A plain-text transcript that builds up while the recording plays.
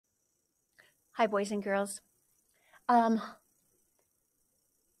Hi, boys and girls.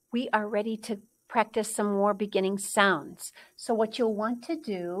 We are ready to practice some more beginning sounds. So what you'll want to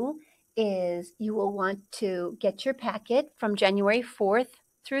do is you will want to get your packet from January 4th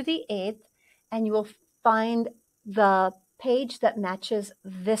through the 8th, and you will find the page that matches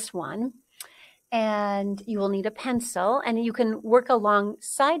this one. And you will need a pencil, and you can work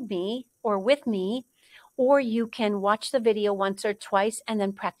alongside me or with me, or you can watch the video once or twice and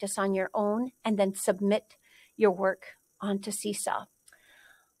then practice on your own and then submit your work onto Seesaw.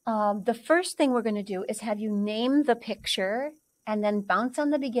 The first thing we're going to do is have you name the picture and then bounce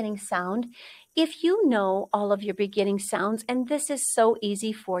on the beginning sound. If you know all of your beginning sounds, and this is so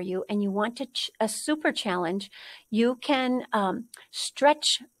easy for you, and you want to a super challenge, you can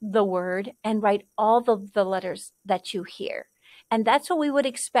stretch the word and write all the letters that you hear. And that's what we would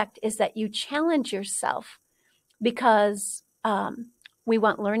expect, is that you challenge yourself, because we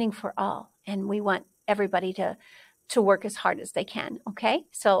want learning for all, and we want everybody to work as hard as they can, okay?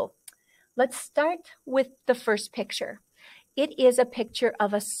 So let's start with the first picture. It is a picture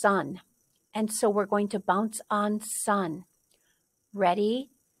of a sun, and so we're going to bounce on sun. Ready?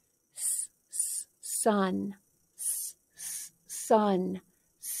 Sun, sun,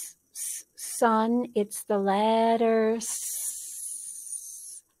 sun. It's the letter S.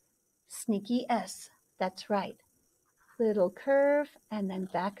 Sneaky S. That's right. Little curve and then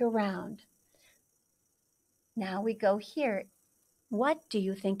back around. Now we go here. What do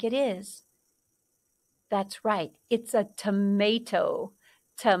you think it is? That's right. It's a tomato.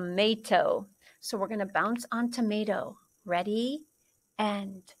 Tomato. So we're going to bounce on tomato. Ready?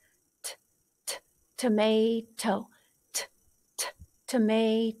 And tomato.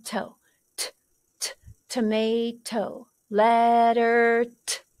 Tomato. Tomato. Letter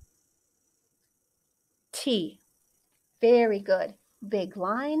T. Very good. Big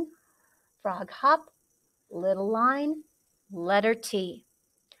line. Frog hop. Little line. Letter T.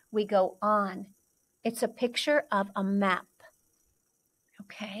 We go on. It's a picture of a map.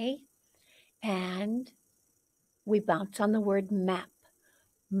 Okay? And we bounce on the word map.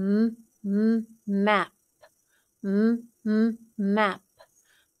 Map. Map.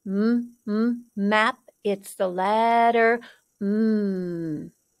 Map. It's the letter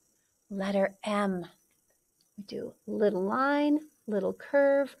M. Letter M. We do little line, little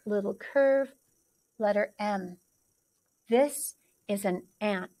curve, letter M. This is an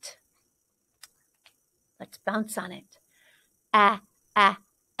ant. Let's bounce on it. Ant.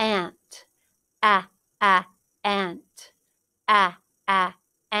 Ant.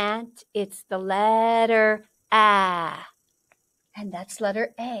 Ant. It's the letter A. And that's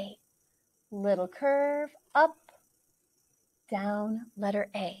letter A. Little curve, up, down, letter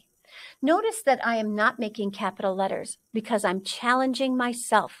A. Notice that I am not making capital letters because I'm challenging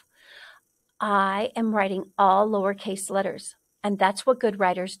myself. I am writing all lowercase letters, and that's what good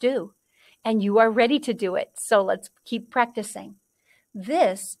writers do. And you are ready to do it, so let's keep practicing.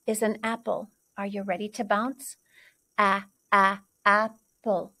 This is an apple. Are you ready to bounce? Apple.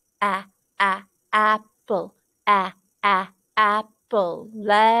 Apple. Apple.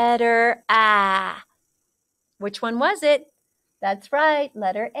 Letter A. Which one was it? That's right,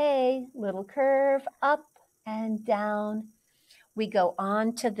 letter A. Little curve, up and down. We go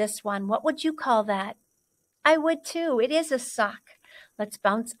on to this one. What would you call that? I would too. It is a sock. Let's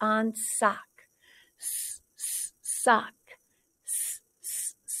bounce on sock. Sock.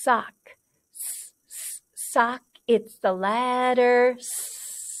 Sock. Sock. It's the letter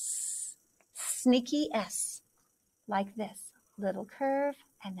S. Sneaky S. Like this. Little curve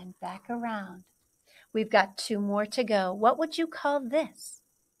and then back around. We've got 2 more to go. What would you call this?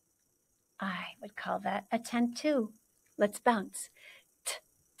 I would call that a tent too. Let's bounce.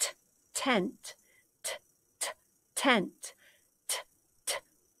 Tent. Tent.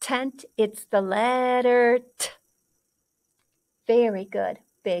 Tent. It's the letter T. Very good.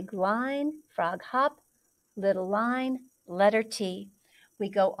 Big line, frog hop, little line, letter T. We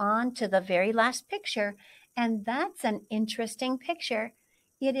go on to the very last picture, and that's an interesting picture.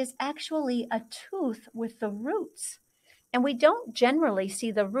 It is actually a tooth with the roots. And we don't generally see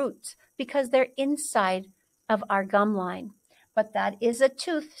the roots because they're inside of our gum line. But that is a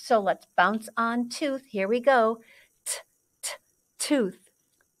tooth, so let's bounce on tooth. Here we go. Tooth.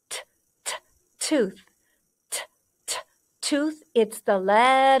 Tooth. Tooth. It's the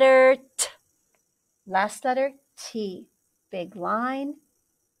letter T. Last letter T. Big line,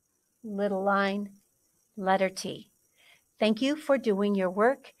 little line, letter T. Thank you for doing your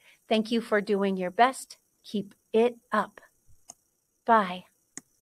work. Thank you for doing your best. Keep it up. Bye.